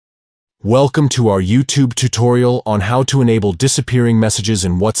Welcome to our YouTube tutorial on how to enable disappearing messages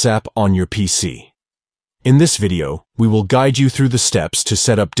in WhatsApp on your PC. In this video, we will guide you through the steps to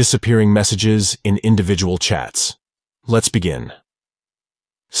set up disappearing messages in individual chats. Let's begin.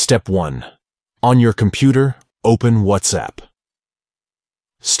 Step 1. On your computer, open WhatsApp.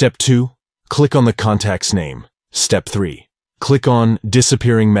 Step 2. Click on the contact's name. Step 3. Click on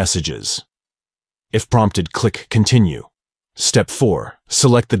Disappearing Messages. If prompted, click Continue. Step 4.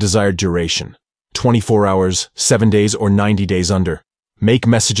 Select the desired duration, 24 hours, 7 days, or 90 days under. Make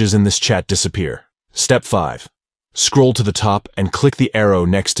messages in this chat disappear. Step 5. Scroll to the top and click the arrow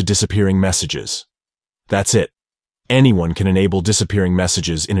next to disappearing messages. That's it. Anyone can enable disappearing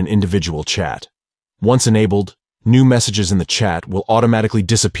messages in an individual chat. Once enabled, new messages in the chat will automatically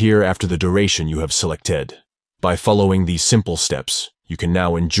disappear after the duration you have selected. By following these simple steps, you can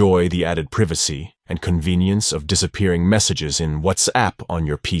now enjoy the added privacy and convenience of disappearing messages in WhatsApp on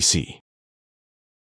your PC.